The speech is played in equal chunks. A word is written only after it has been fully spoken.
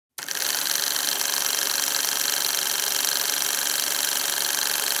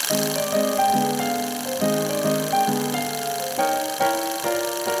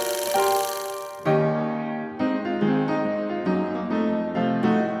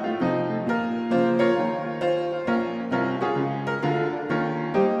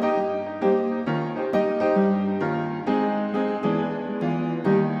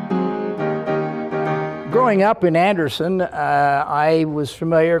growing up in Anderson, I was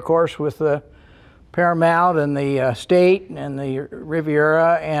familiar, of course, with the Paramount and the State and the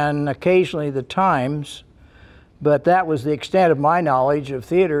Riviera and occasionally the Times, but that was the extent of my knowledge of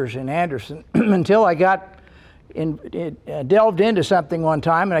theaters in Anderson until I got delved into something one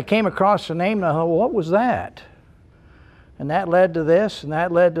time and I came across the name and I thought, well, what was that? And that led to this and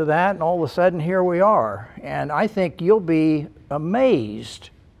that led to that, and all of a sudden here we are. And I think you'll be amazed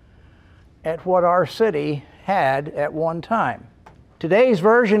at what our city had at one time. Today's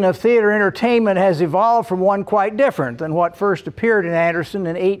version of theater entertainment has evolved from one quite different than what first appeared in Anderson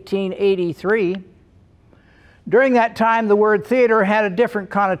in 1883. During that time, the word theater had a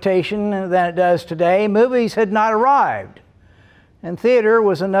different connotation than it does today. Movies had not arrived, and theater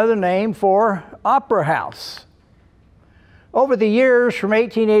was another name for opera house. Over the years, from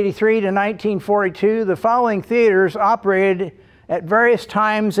 1883 to 1942, the following theaters operated at various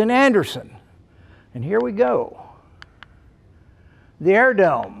times in Anderson. And here we go. The Air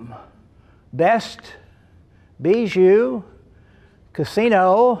Dome, Best, Bijou,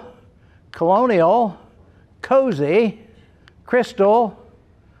 Casino, Colonial, Cozy, Crystal,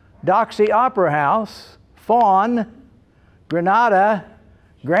 Doxy Opera House, Fawn, Granada,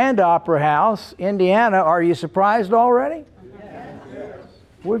 Grand Opera House, Indiana. Are you surprised already? Yes.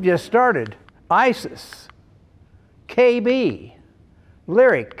 We've just started. Isis, KB,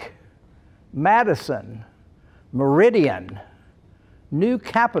 Lyric, Madison, Meridian, New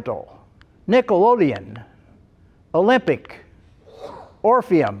Capitol, Nickelodeon, Olympic,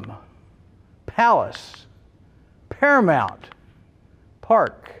 Orpheum, Palace, Paramount,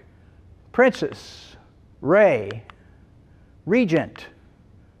 Park, Princess, Ray, Regent,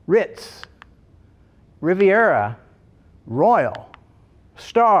 Ritz, Riviera, Royal,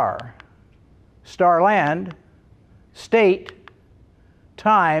 Star, Starland, State,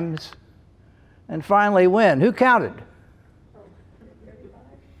 Times, and finally Wynn. Who counted?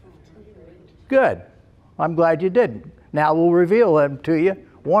 Good. I'm glad you didn't. Now we'll reveal them to you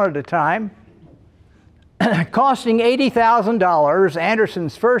one at a time. Costing $80,000,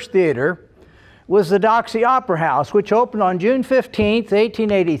 Anderson's first theater was the Doxy Opera House, which opened on June 15,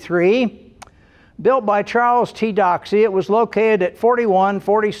 1883. Built by Charles T. Doxy, it was located at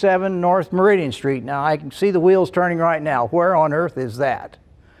 4147 North Meridian Street. Now, I can see the wheels turning right now. Where on earth is that?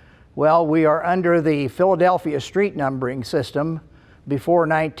 Well, we are under the Philadelphia street numbering system before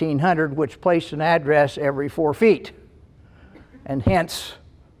 1900, which placed an address every 4 feet. And hence,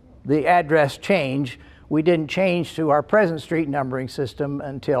 the address change. We didn't change to our present street numbering system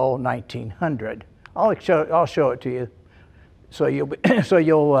until 1900. I'll show it to you so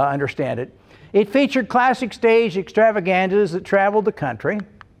you'll understand it. It featured classic stage extravaganzas that traveled the country.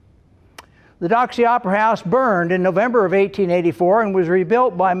 The Doxy Opera House burned in November of 1884 and was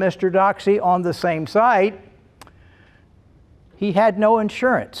rebuilt by Mr. Doxy on the same site. He had no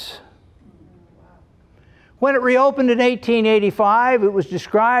insurance. When it reopened in 1885, it was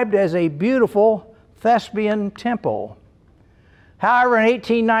described as a beautiful Thespian temple. However, in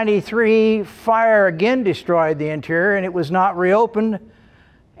 1893, fire again destroyed the interior and it was not reopened.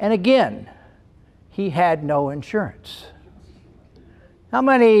 And again, he had no insurance. How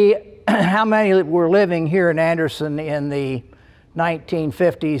many were living here in Anderson in the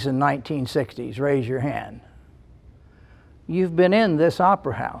 1950s and 1960s? Raise your hand. You've been in this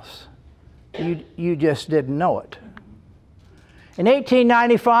opera house. You just didn't know it. In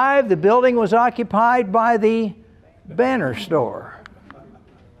 1895, the building was occupied by the Banner Store.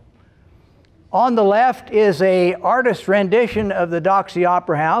 On the left is an artist's rendition of the Doxy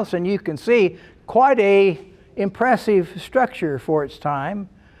Opera House, and you can see quite an impressive structure for its time.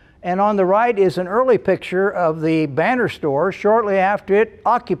 And on the right is an early picture of the Banner Store shortly after it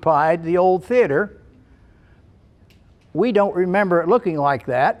occupied the old theater. We don't remember it looking like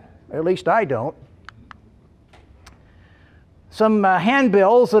that. At least I don't. Some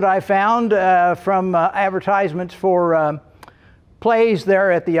handbills that I found from advertisements for plays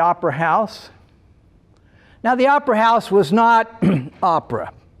there at the Opera House. Now, the Opera House was not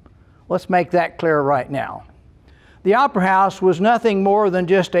opera. Let's make that clear right now. The Opera House was nothing more than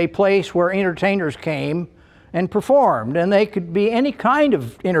just a place where entertainers came and performed, and they could be any kind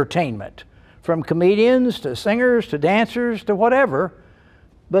of entertainment, from comedians to singers to dancers to whatever,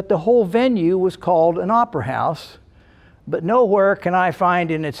 but the whole venue was called an opera house. But nowhere can I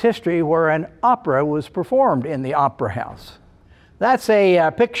find in its history where an opera was performed in the Opera House. That's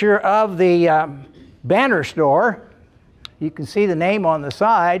a picture of the Banner Store. You can see the name on the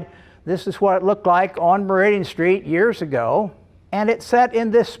side. This is what it looked like on Meridian Street years ago. And it's set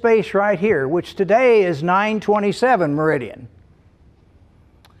in this space right here, which today is 927 Meridian.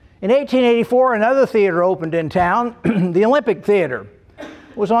 In 1884, another theater opened in town, the Olympic Theater.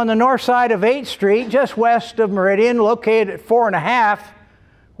 It was on the north side of 8th Street, just west of Meridian, located at 4.5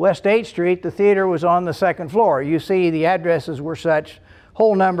 West 8th Street. The theater was on the 2nd floor. You see the addresses were such,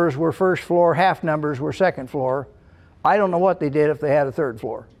 whole numbers were 1st floor, half numbers were 2nd floor. I don't know what they did if they had a 3rd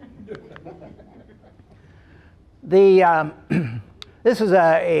floor. This is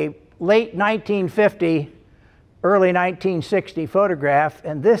a late 1950, early 1960 photograph,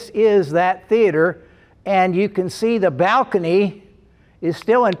 and this is that theater, and you can see the balcony is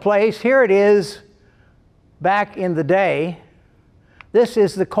still in place. Here it is back in the day. This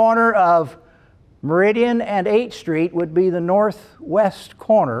is the corner of Meridian and 8th Street, would be the northwest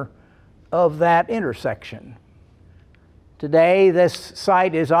corner of that intersection. Today, this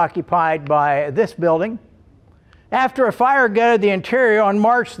site is occupied by this building. After a fire gutted the interior on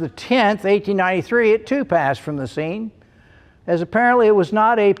March the 10th, 1893, it too passed from the scene. As apparently it was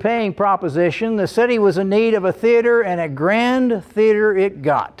not a paying proposition, the city was in need of a theater, and a grand theater it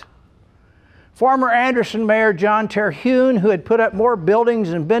got. Former Anderson Mayor John Terhune, who had put up more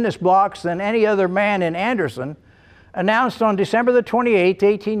buildings and business blocks than any other man in Anderson, announced on December the 28th,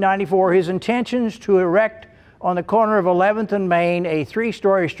 1894, his intentions to erect on the corner of 11th and Main a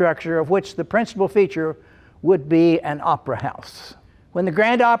 3-story structure, of which the principal feature would be an opera house. When the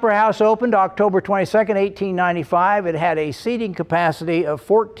Grand Opera House opened October 22nd, 1895, it had a seating capacity of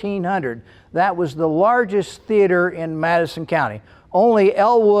 1,400. That was the largest theater in Madison County. Only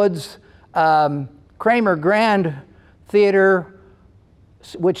Elwood's Kramer Grand Theater,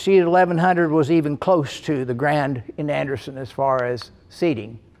 which seated 1,100, was even close to the Grand in Anderson as far as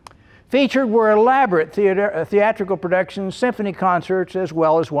seating. Featured were elaborate theatrical productions, symphony concerts, as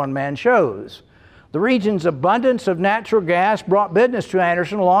well as one-man shows. The region's abundance of natural gas brought business to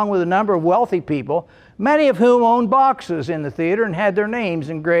Anderson, along with a number of wealthy people, many of whom owned boxes in the theater and had their names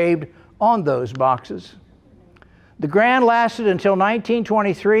engraved on those boxes. The Grand lasted until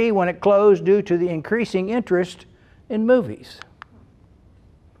 1923, when it closed due to the increasing interest in movies.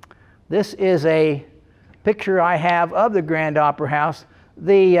 This is a picture I have of the Grand Opera House.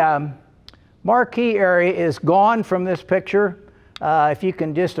 The marquee area is gone from this picture. If you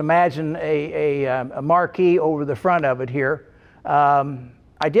can just imagine a marquee over the front of it here.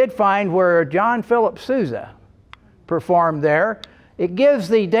 I did find where John Philip Sousa performed there. It gives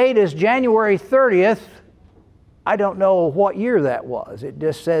the date as January 30th. I don't know what year that was. It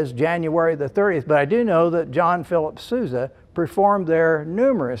just says January the 30th, but I do know that John Philip Sousa performed there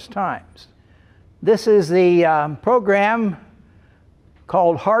numerous times. This is the program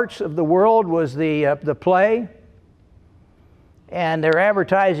called Hearts of the World, was the play. And they're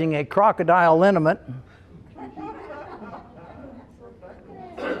advertising a crocodile liniment.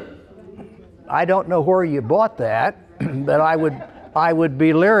 I don't know where you bought that, but I would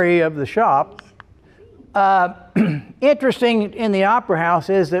be leery of the shop. Interesting in the Opera House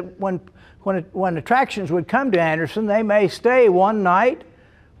is that when attractions would come to Anderson, they may stay one night,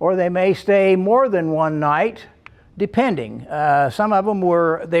 or they may stay more than one night, depending. Some of them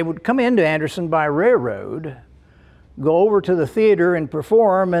they would come into Anderson by railroad, go over to the theater and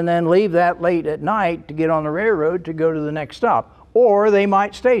perform, and then leave that late at night to get on the railroad to go to the next stop. Or they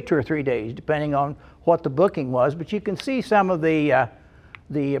might stay 2 or 3 days, depending on what the booking was. But you can see some of the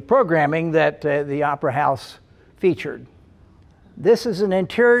programming that the Opera House featured. This is an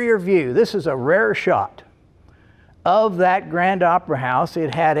interior view. This is a rare shot of that Grand Opera House.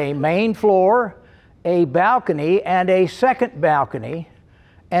 It had a main floor, a balcony, and a second balcony,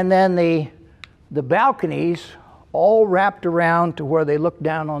 and then the balconies all wrapped around to where they look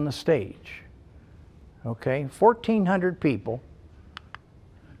down on the stage. Okay, 1,400 people.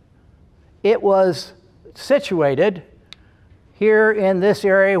 It was situated here in this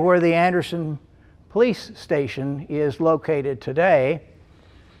area where the Anderson Police Station is located today.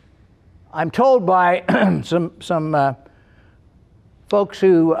 I'm told by some folks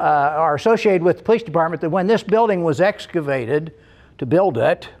who are associated with the police department that when this building was excavated to build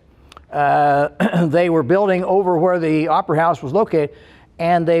it, they were building over where the Opera House was located,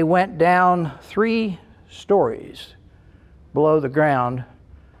 and they went down 3 stories below the ground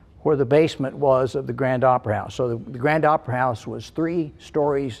where the basement was of the Grand Opera House. So the Grand Opera House was 3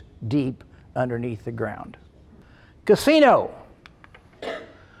 stories deep underneath the ground. Casino.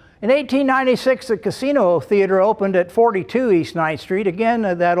 In 1896, the Casino Theater opened at 42 East 9th Street, again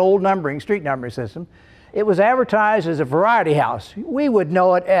that old street numbering system. It was advertised as a variety house. We would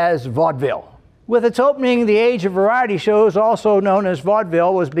know it as vaudeville. With its opening, the age of variety shows, also known as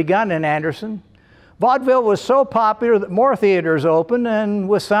vaudeville, was begun in Anderson. Vaudeville was so popular that more theaters opened, and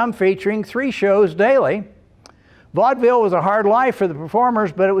with some featuring 3 shows daily. Vaudeville was a hard life for the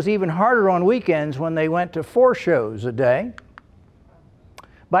performers, but it was even harder on weekends when they went to 4 shows a day.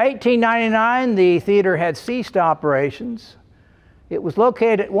 By 1899, the theater had ceased operations. It was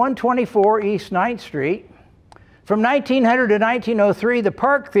located at 124 East 9th Street. From 1900 to 1903, the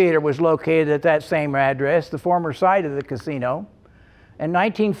Park Theater was located at that same address, the former site of the casino. In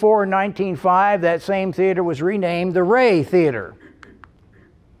 1904 and 1905, that same theater was renamed the Ray Theater.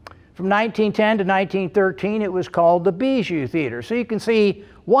 From 1910 to 1913, it was called the Bijou Theater. So you can see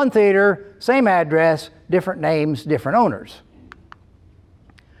one theater, same address, different names, different owners.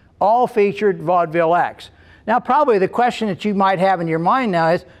 All featured vaudeville acts. Now, probably the question that you might have in your mind now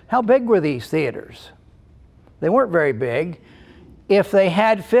is, how big were these theaters? They weren't very big. If they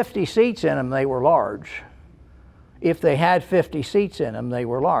had 50 seats in them, they were large. If they had 50 seats in them, they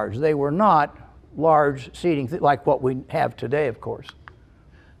were large. They were not large seating like what we have today, of course.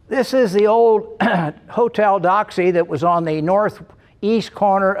 This is the old Hotel Doxy that was on the northeast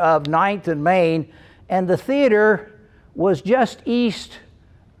corner of 9th and Main, and the theater was just east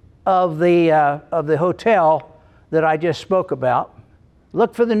of the hotel that I just spoke about.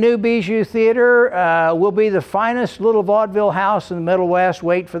 Look for the new Bijou Theater. Will be the finest little vaudeville house in the Middle West.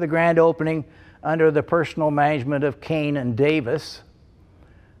 Wait for the grand opening under the personal management of Kane and Davis.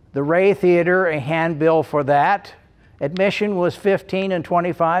 The Ray Theater, a handbill for that. Admission was 15 and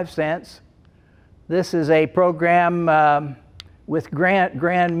 25 cents. This is a program with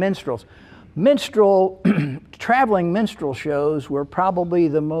grand minstrels. Traveling minstrel shows were probably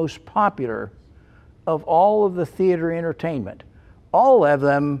the most popular of all of the theater entertainment. All of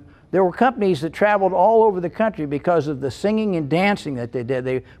them, there were companies that traveled all over the country because of the singing and dancing that they did.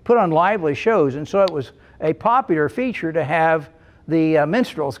 They put on lively shows, and so it was a popular feature to have the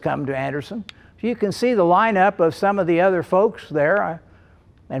minstrels come to Anderson. So you can see the lineup of some of the other folks there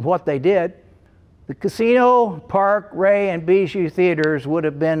and what they did. The Casino, Park, Ray, and Bijou theaters would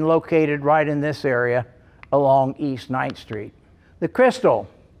have been located right in this area along East 9th Street. The Crystal.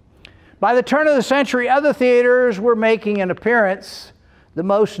 By the turn of the century, other theaters were making an appearance. The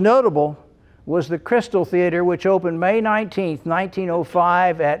most notable was the Crystal Theater, which opened May 19,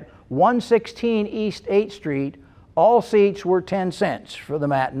 1905 at 116 East 8th Street. All seats were 10 cents for the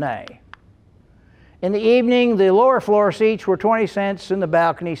matinee. In the evening, the lower floor seats were 20 cents and the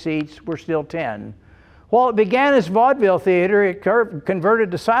balcony seats were still 10. While it began as vaudeville theater, it converted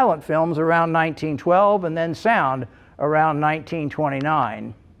to silent films around 1912 and then sound around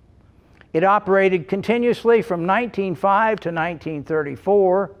 1929. It operated continuously from 1905 to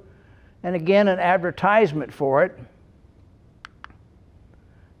 1934, and again an advertisement for it.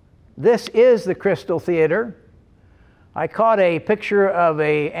 This is the Crystal Theater. I caught a picture of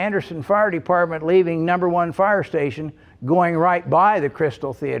an Anderson Fire Department leaving number 1 fire station going right by the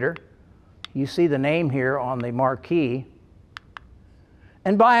Crystal Theater. You see the name here on the marquee.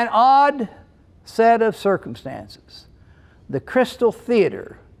 And by an odd set of circumstances, the Crystal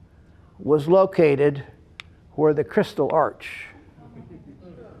Theater was located where the Crystal Arch.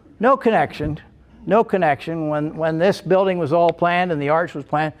 No connection, no connection. When this building was all planned and the arch was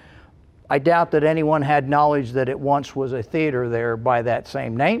planned, I doubt that anyone had knowledge that it once was a theater there by that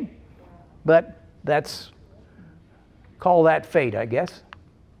same name, but call that fate, I guess.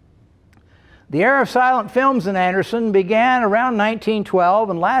 The era of silent films in Anderson began around 1912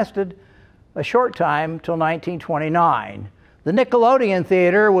 and lasted a short time till 1929. The Nickelodeon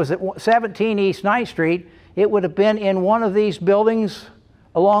Theater was at 17 East 9th Street. It would have been in one of these buildings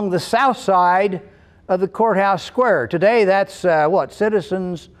along the south side of the Courthouse Square. Today that's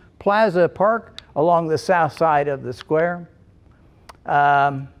Citizens Plaza Park along the south side of the square.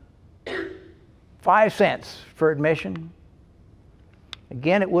 5 cents for admission.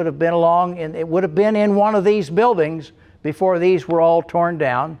 Again, it would have been in one of these buildings before these were all torn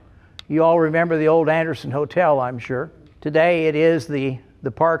down. You all remember the old Anderson Hotel, I'm sure. Today it is the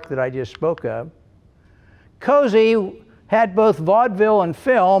park that I just spoke of. Cozy had both vaudeville and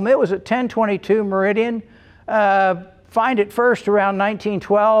film. It was at 1022 Meridian. Find it first around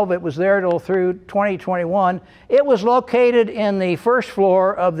 1912. It was there till through 2021. It was located in the first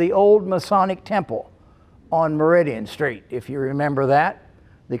floor of the old Masonic Temple on Meridian Street, if you remember that.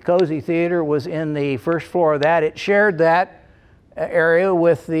 The Cozy Theater was in the first floor of that. It shared that area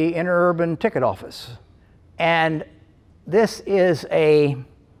with the Interurban Ticket Office. And this is a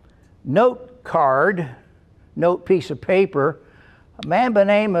note card, note piece of paper. A man by the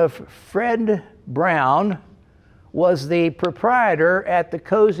name of Fred Brown was the proprietor at the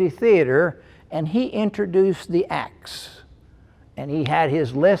Cozy Theater, and he introduced the acts. And he had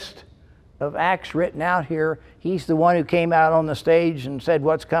his list of acts written out here. He's the one who came out on the stage and said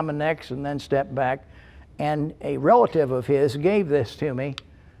what's coming next and then stepped back. and a relative of his gave this to me.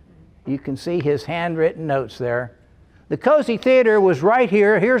 You can see his handwritten notes there. The Cozy Theater was right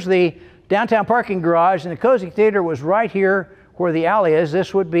here. Here's the downtown parking garage, and the Cozy Theater was right here where the alley is.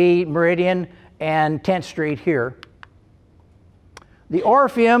 This would be Meridian and 10th Street here. The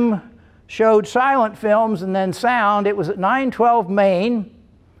Orpheum showed silent films and then sound. It was at 912 Main.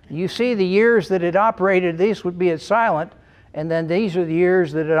 You see the years that it operated. These would be at silent, and then these are the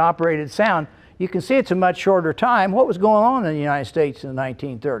years that it operated sound. You can see it's a much shorter time. What was going on in the United States in the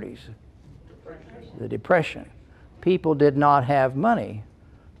 1930s? The Depression. People did not have money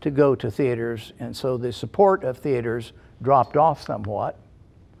to go to theaters, and so the support of theaters dropped off somewhat.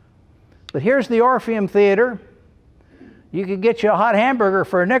 But here's the Orpheum Theater. You could get you a hot hamburger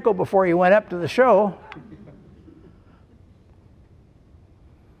for a nickel before you went up to the show.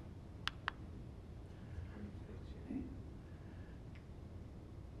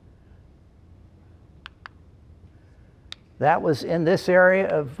 That was in this area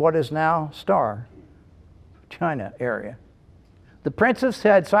of what is now Star, China area. The Princess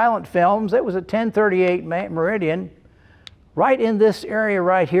had silent films. It was at 1038 Meridian. Right in this area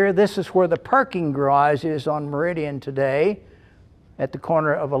right here, this is where the parking garage is on Meridian today, at the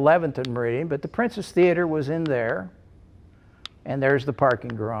corner of 11th and Meridian, but the Princess Theater was in there, and there's the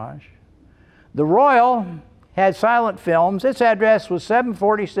parking garage. The Royal had silent films. Its address was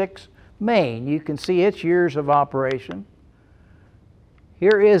 746 Main. You can see its years of operation.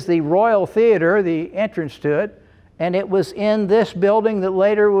 Here is the Royal Theater, the entrance to it, and it was in this building that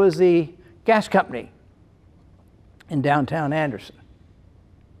later was the gas company in downtown Anderson.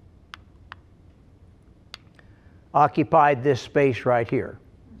 Occupied this space right here.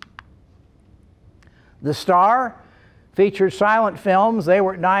 The Star featured silent films. They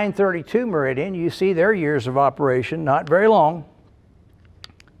were at 932 Meridian. You see their years of operation, not very long.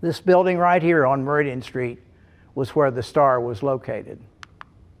 This building right here on Meridian Street was where the Star was located.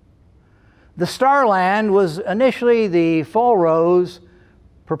 The Starland was initially the Full Rose,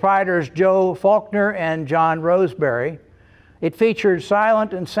 proprietors Joe Faulkner and John Roseberry. It featured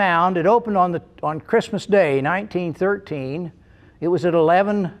silent and sound. It opened on Christmas Day, 1913. It was at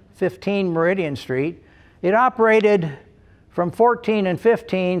 1115 Meridian Street. It operated from 14 and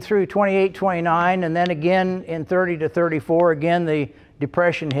 15 through 28, 29, and then again in 30 to 34. Again, the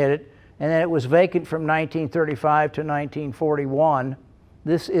Depression hit it, and then it was vacant from 1935 to 1941.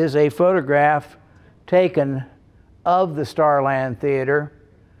 This is a photograph taken of the Starland Theater.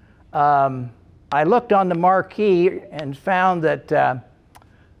 I looked on the marquee and found that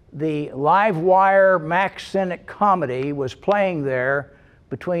the Live Wire Max Sennett comedy was playing there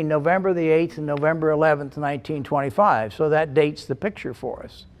between November the 8th and November 11th, 1925. So that dates the picture for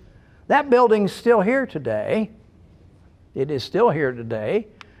us. That building's still here today. It is still here today,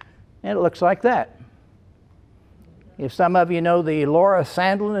 and it looks like that. If some of you know the Laura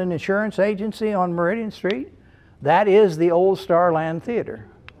Sandlin Insurance Agency on Meridian Street, that is the old Starland Theater.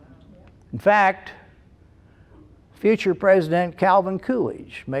 In fact, future President Calvin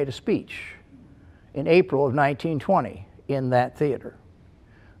Coolidge made a speech in April of 1920 in that theater.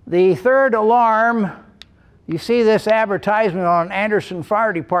 The third alarm, you see this advertisement on Anderson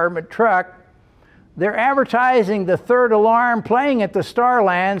Fire Department truck. They're advertising the third alarm playing at the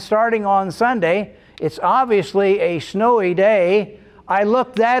Starland starting on Sunday. It's obviously a snowy day. I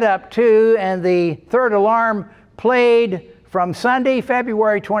looked that up too, and the third alarm played from Sunday,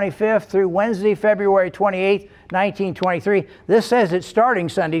 February 25th through Wednesday, February 28th, 1923. This says it's starting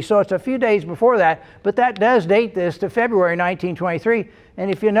Sunday, so it's a few days before that, but that does date this to February 1923. And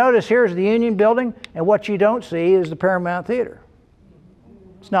if you notice, here's the Union Building, and what you don't see is the Paramount Theater.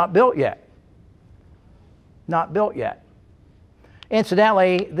 It's not built yet. Not built yet.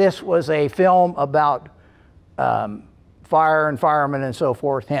 Incidentally, this was a film about fire and firemen and so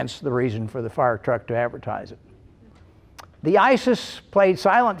forth, hence the reason for the fire truck to advertise it. The Isis played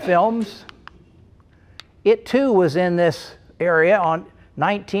silent films. It too was in this area on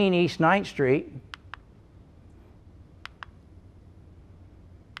 19 East 9th Street.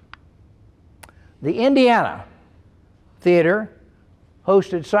 The Indiana Theater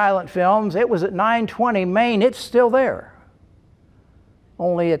hosted silent films. It was at 920 Main. It's still there.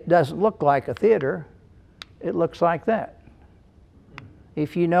 Only it doesn't look like a theater. It looks like that.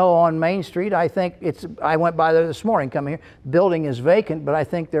 If you know on Main Street, I think I went by there this morning coming here. The building is vacant, but I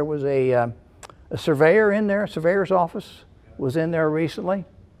think there was a surveyor in there, a surveyor's office was in there recently.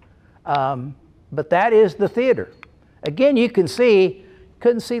 But that is the theater. Again, you can see,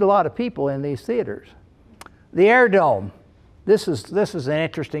 couldn't see a lot of people in these theaters. The Air Dome. This is an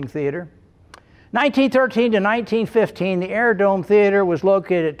interesting theater. 1913 to 1915, the Air Dome Theater was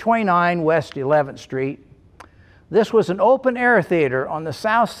located at 29 West 11th Street. This was an open-air theater on the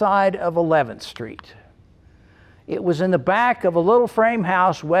south side of 11th Street. It was in the back of a little frame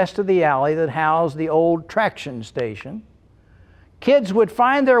house west of the alley that housed the old traction station. Kids would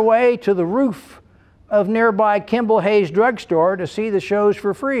find their way to the roof of nearby Kimball Hayes drugstore to see the shows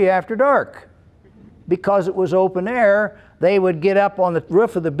for free after dark. Because it was open air, they would get up on the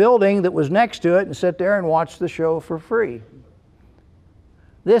roof of the building that was next to it and sit there and watch the show for free.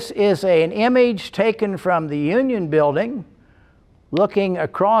 This is an image taken from the Union Building looking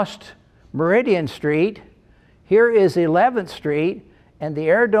across Meridian Street. Here is 11th Street, and the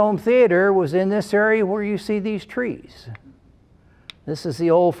Air Dome Theater was in this area where you see these trees. This is the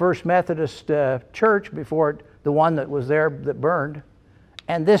old First Methodist church before the one that was there that burned.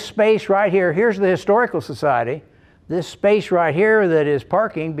 And this space right here, here's the Historical Society. This space right here that is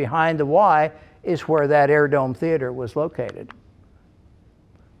parking behind the Y is where that Air Dome Theater was located.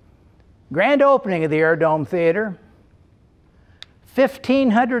 Grand opening of the Air Dome Theater,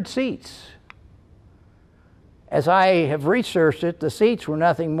 1,500 seats. As I have researched it, the seats were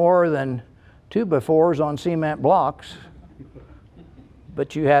nothing more than 2x4s on cement blocks,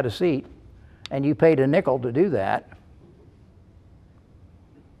 but you had a seat, and you paid a nickel to do that.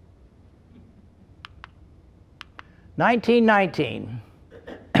 (1919).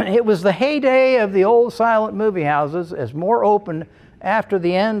 It was the heyday of the old silent movie houses as more opened after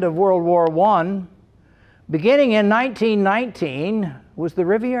the end of World War I. Beginning in 1919 was the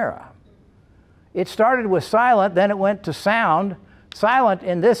Riviera. It started with silent, then it went to sound. Silent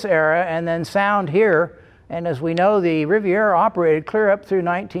in this era, and then sound here. And as we know, the Riviera operated clear up through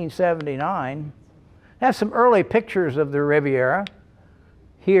 1979. I have some early pictures of the Riviera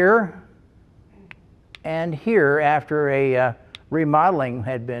here and here after a remodeling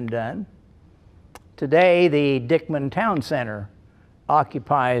had been done. Today, the Dickman Town Center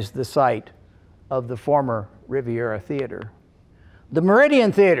occupies the site of the former Riviera Theater. The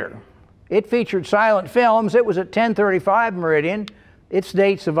Meridian Theater, it featured silent films. It was at 1035 Meridian, its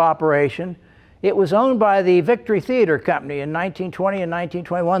dates of operation. It was owned by the Victory Theater Company in 1920 and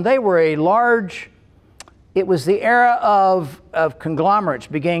 1921. They were a large, it was the era of conglomerates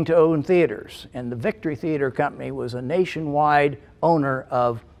beginning to own theaters, and the Victory Theater Company was a nationwide owner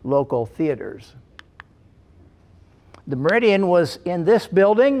of local theaters. The Meridian was in this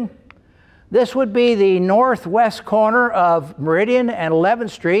building. This would be the northwest corner of Meridian and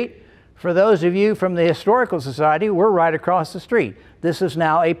 11th Street. For those of you from the Historical Society, we're right across the street. This is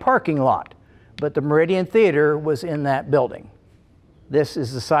now a parking lot, but the Meridian Theater was in that building. This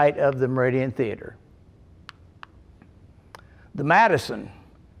is the site of the Meridian Theater. The Madison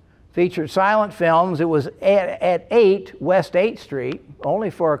featured silent films. It was at 8 West 8th Street,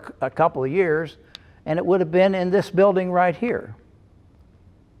 only for a couple of years, and it would have been in this building right here.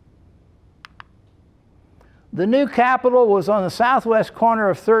 The new Capitol was on the southwest corner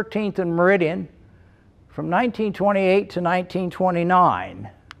of 13th and Meridian from 1928 to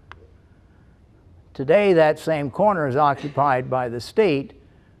 1929. Today, that same corner is occupied by the state,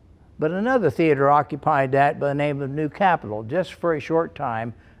 but another theater occupied that by the name of New Capitol just for a short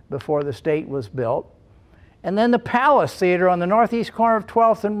time before the state was built. And then the Palace Theater on the northeast corner of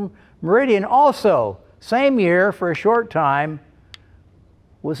 12th and Meridian, also same year for a short time,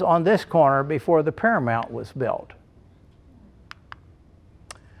 was on this corner before the Paramount was built.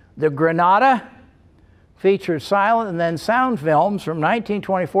 The Granada featured silent and then sound films from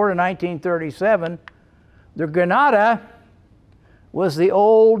 1924 to 1937. The Granada was the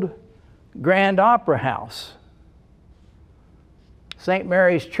old Grand Opera House. St.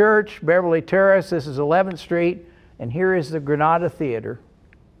 Mary's Church, Beverly Terrace, this is 11th Street, and here is the Granada Theater.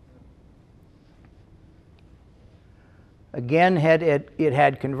 Again, it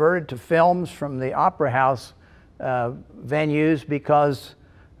had converted to films from the Opera House venues because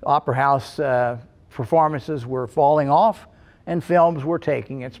Opera House performances were falling off and films were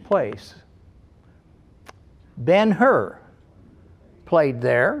taking its place. Ben-Hur played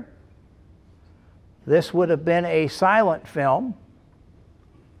there. This would have been a silent film.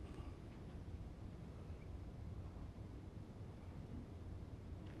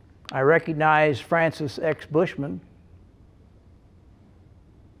 I recognize Francis X. Bushman.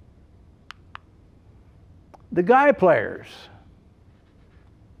 The Guy Players.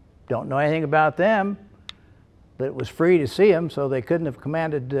 Don't know anything about them, but it was free to see them, so they couldn't have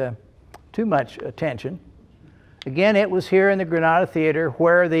commanded too much attention. Again, it was here in the Granada Theater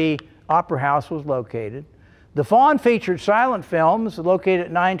where the Opera House was located. The Fawn featured silent films located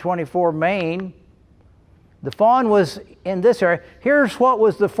at 924 Main. The Fawn was in this area. Here's what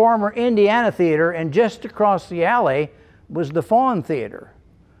was the former Indiana Theater, and just across the alley was the Fawn Theater.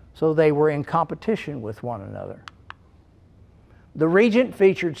 So they were in competition with one another. The Regent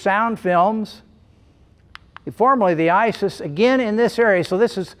featured sound films. Formerly the Isis, again in this area. So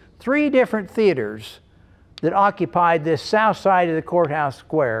this is 3 different theaters that occupied this south side of the courthouse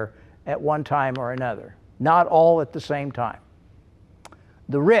square at one time or another. Not all at the same time.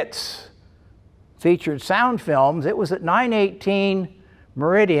 The Ritz featured sound films. It was at 918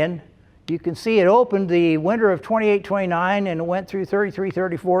 Meridian. You can see it opened the winter of 28-29 and it went through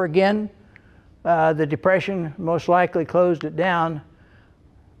 33-34 again. The Depression most likely closed it down.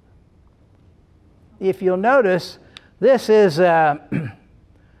 If you'll notice, this is a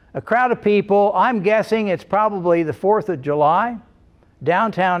crowd of people. I'm guessing it's probably the 4th of July,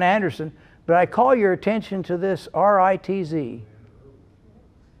 downtown Anderson, but I call your attention to this RITZ.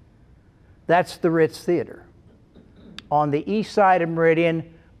 That's the Ritz Theater on the east side of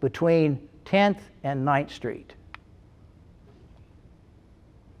Meridian between 10th and 9th Street.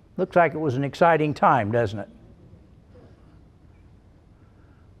 Looks like it was an exciting time, doesn't it?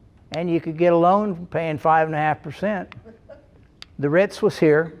 And you could get a loan paying 5.5%. The Ritz was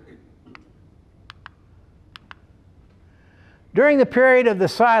here. During the period of the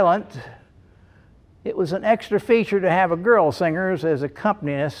silent, it was an extra feature to have a girl singers as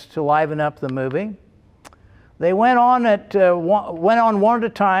accompanists to liven up the movie. They went on one at a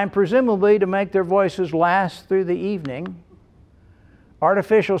time, presumably to make their voices last through the evening.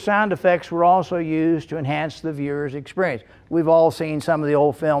 Artificial sound effects were also used to enhance the viewer's experience. We've all seen some of the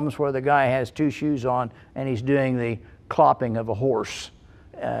old films where the guy has 2 shoes on and he's doing the clopping of a horse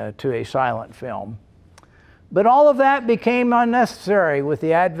to a silent film. But all of that became unnecessary with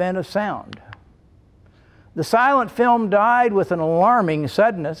the advent of sound. The silent film died with an alarming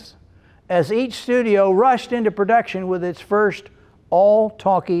suddenness as each studio rushed into production with its first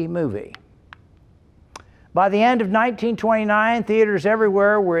all-talkie movie. By the end of 1929, theaters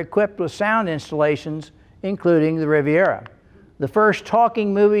everywhere were equipped with sound installations, including the Riviera. The first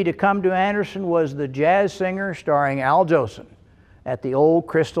talking movie to come to Anderson was The Jazz Singer, starring Al Jolson, at the Old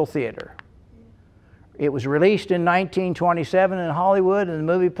Crystal Theater. It was released in 1927 in Hollywood, and the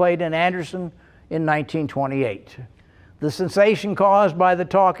movie played in Anderson in 1928. The sensation caused by the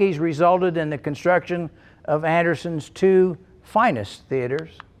talkies resulted in the construction of Anderson's 2 finest theaters.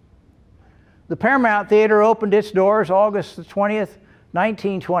 The Paramount Theater opened its doors August the 20th,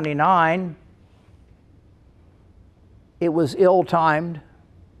 1929. It was ill-timed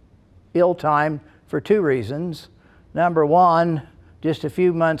for 2 reasons. Number one, just a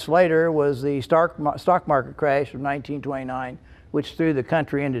few months later was the stock market crash of 1929, which threw the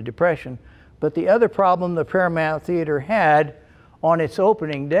country into depression. But the other problem the Paramount Theater had on its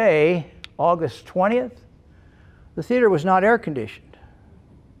opening day, August 20th, the theater was not air-conditioned.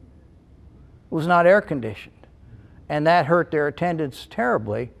 It was not air-conditioned. And that hurt their attendance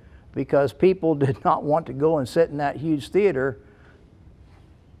terribly because people did not want to go and sit in that huge theater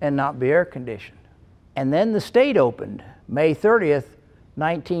and not be air-conditioned. And then the State opened May 30th,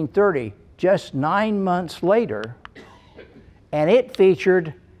 1930, just 9 months later, and it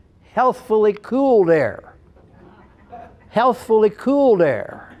featured healthfully cooled air. Healthfully cooled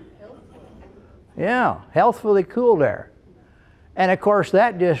air. Yeah, healthfully cooled air. And of course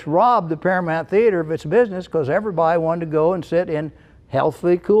that just robbed the Paramount Theater of its business because everybody wanted to go and sit in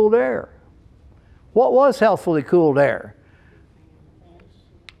healthfully cooled air. What was healthfully cooled air?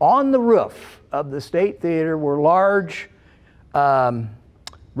 On the roof of the State Theater were large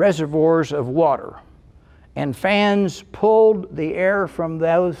reservoirs of water, and fans pulled the air from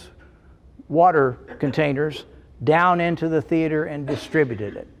those water containers down into the theater and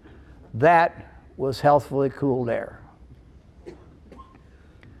distributed it. That was healthfully cooled air.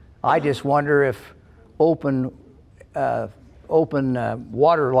 I just wonder if open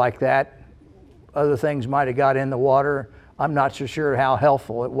water like that, other things might have got in the water. I'm not so sure how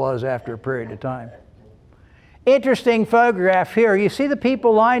healthful it was after a period of time. Interesting photograph here. You see the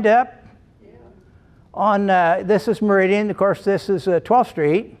people lined up on, this is Meridian, of course this is 12th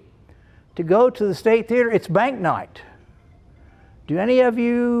Street, to go to the State Theater. It's bank night. Do any of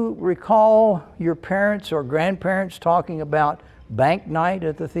you recall your parents or grandparents talking about bank night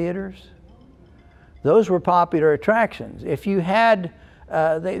at the theaters? Those were popular attractions. If you had,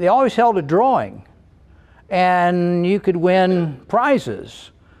 they always held a drawing, and you could win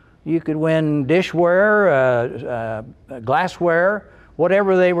prizes. You could win dishware, glassware,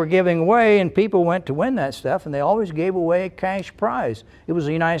 whatever they were giving away, and people went to win that stuff, and they always gave away a cash prize. It was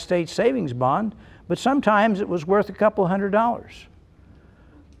a United States savings bond, but sometimes it was worth a couple $100.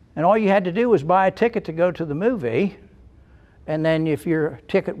 And all you had to do was buy a ticket to go to the movie, and then if your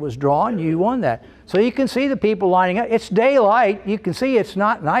ticket was drawn, you won that. So you can see the people lining up. It's daylight. You can see it's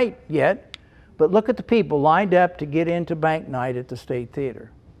not night yet, But look at the people lined up to get into bank night at the State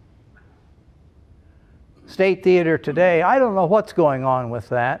Theater. State Theater today, I don't know what's going on with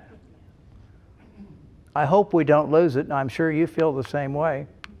that. I hope we don't lose it, and I'm sure you feel the same way.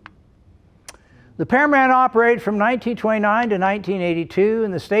 The Paramount operated from 1929 to 1982,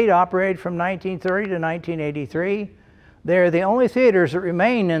 and the State operated from 1930 to 1983. They're the only theaters that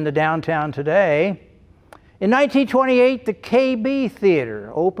remain in the downtown today. In 1928, the KB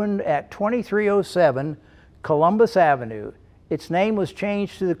Theater opened at 2307 Columbus Avenue. Its name was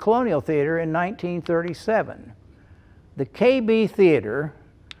changed to the Colonial Theater in 1937. The KB Theater,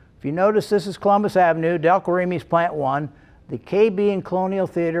 if you notice, this is Columbus Avenue, Delco Remi's Plant 1. The KB and Colonial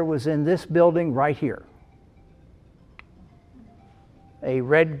Theater was in this building right here. A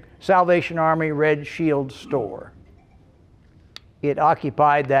Red Salvation Army Red Shield store. It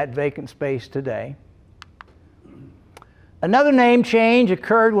occupied that vacant space today. Another name change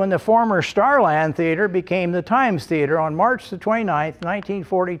occurred when the former Starland Theater became the Times Theater on March the 29th,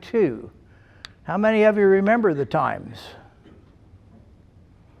 1942. How many of you remember the Times?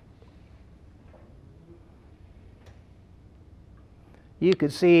 You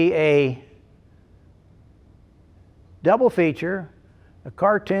could see a double feature, a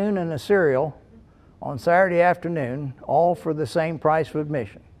cartoon and a serial on Saturday afternoon, all for the same price of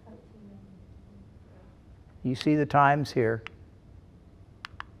admission. You see the Times here.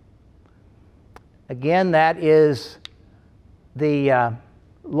 Again, that is the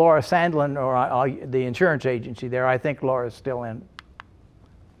Laura Sandlin, or the insurance agency there. I think Laura's still in.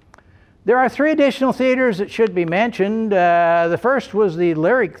 There are 3 additional theaters that should be mentioned. The first was the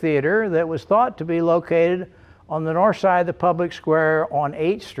Lyric Theater that was thought to be located on the north side of the public square on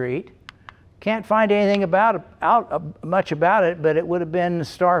 8th Street. Can't find anything much about it, but it would have been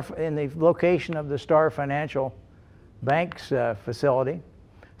in the location of the Star Financial Bank's facility.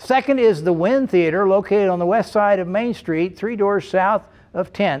 Second is the Wynn Theater, located on the west side of Main Street, 3 doors south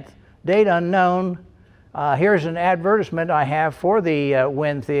of 10th. Date unknown. Here's an advertisement I have for the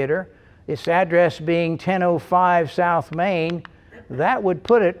Wynn Theater. Its address being 1005 South Main. That would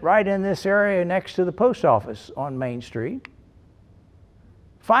put it right in this area next to the post office on Main Street.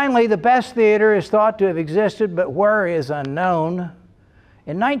 Finally, the Best Theater is thought to have existed, but where is unknown.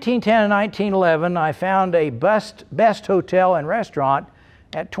 In 1910 and 1911, I found a Best Hotel and Restaurant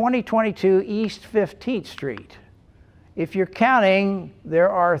at 2022 East 15th Street. If you're counting, there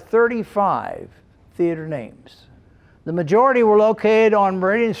are 35 theater names. The majority were located on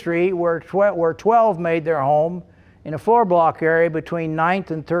Meridian Street, where 12 made their home in a floor block area between 9th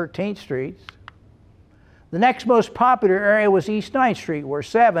and 13th Streets. The next most popular area was East 9th Street, with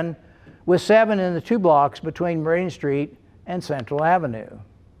 7 in the 2 blocks between Meridian Street and Central Avenue.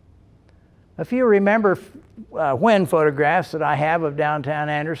 A few remember when photographs that I have of downtown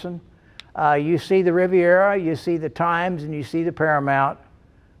Anderson. You see the Riviera, you see the Times, and you see the Paramount,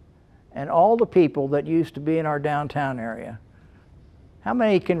 and all the people that used to be in our downtown area. How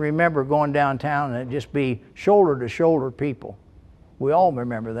many can remember going downtown and it just be shoulder to shoulder people? We all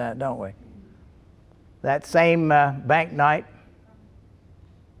remember that, don't we? That same bank night.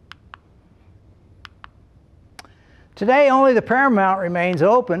 Today, only the Paramount remains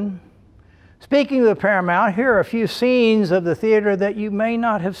open. Speaking of the Paramount, here are a few scenes of the theater that you may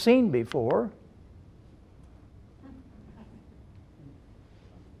not have seen before.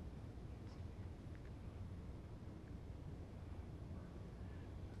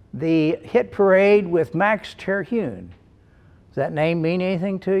 The hit parade with Max Terhune. Does that name mean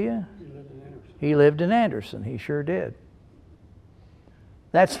anything to you? He lived in Anderson. He sure did.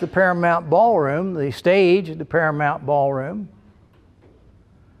 That's the Paramount Ballroom, the stage of the Paramount Ballroom.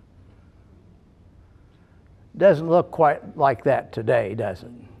 Doesn't look quite like that today, does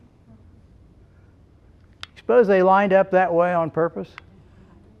it? Suppose they lined up that way on purpose?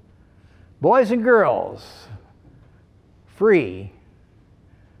 Boys and girls, free.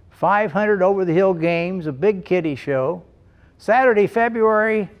 500 over-the-hill games, a big kiddie show. Saturday,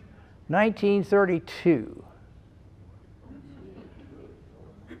 February 1932.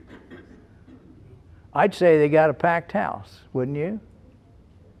 I'd say they got a packed house, wouldn't you?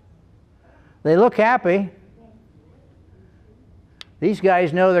 They look happy. These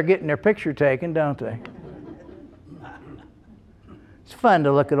guys know they're getting their picture taken, don't they? It's fun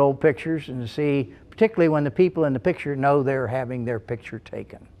to look at old pictures and to see, particularly when the people in the picture know they're having their picture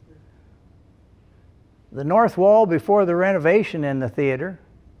taken. The north wall before the renovation in the theater,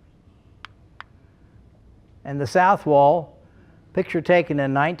 and the south wall, picture taken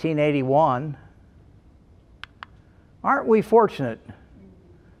in 1981. Aren't we fortunate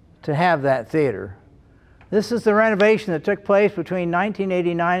to have that theater? This is the renovation that took place between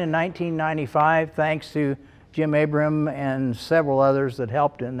 1989 and 1995, thanks to Jim Abram and several others that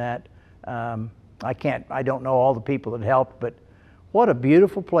helped in that. I don't know all the people that helped, but what a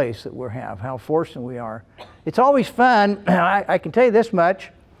beautiful place that we have, how fortunate we are. It's always fun. I can tell you this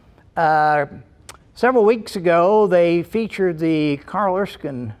much. Several weeks ago, they featured the Carl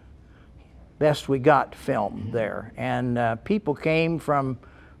Erskine Best We Got film there. And people came from,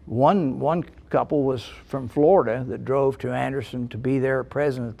 one couple was from Florida that drove to Anderson to be there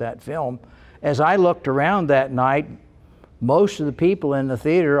present at that film. As I looked around that night, most of the people in the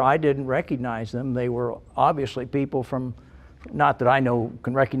theater, I didn't recognize them. They were obviously people from, not that I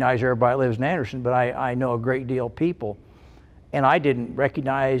can recognize everybody that lives in Anderson, but I know a great deal of people. And I didn't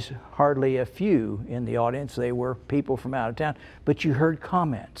recognize hardly a few in the audience. They were people from out of town. But you heard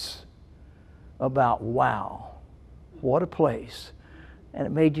comments about, wow, what a place. And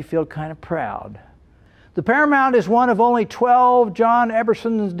it made you feel kind of proud. The Paramount is one of only 12 John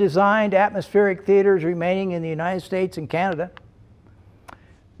Eberson designed atmospheric theaters remaining in the United States and Canada.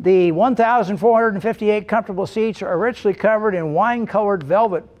 The 1,458 comfortable seats are richly covered in wine-colored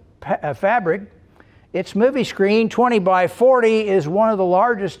velvet fabric. Its movie screen, 20 by 40, is one of the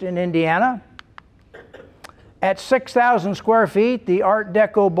largest in Indiana. At 6,000 square feet, the Art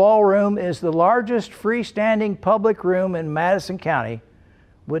Deco Ballroom is the largest freestanding public room in Madison County,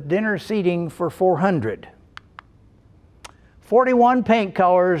 with dinner seating for 400. 41 paint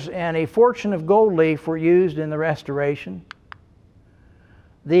colors and a fortune of gold leaf were used in the restoration.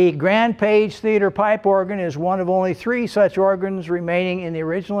 The Grand Page Theater pipe organ is one of only 3 such organs remaining in the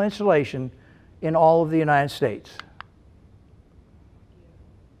original installation in all of the United States.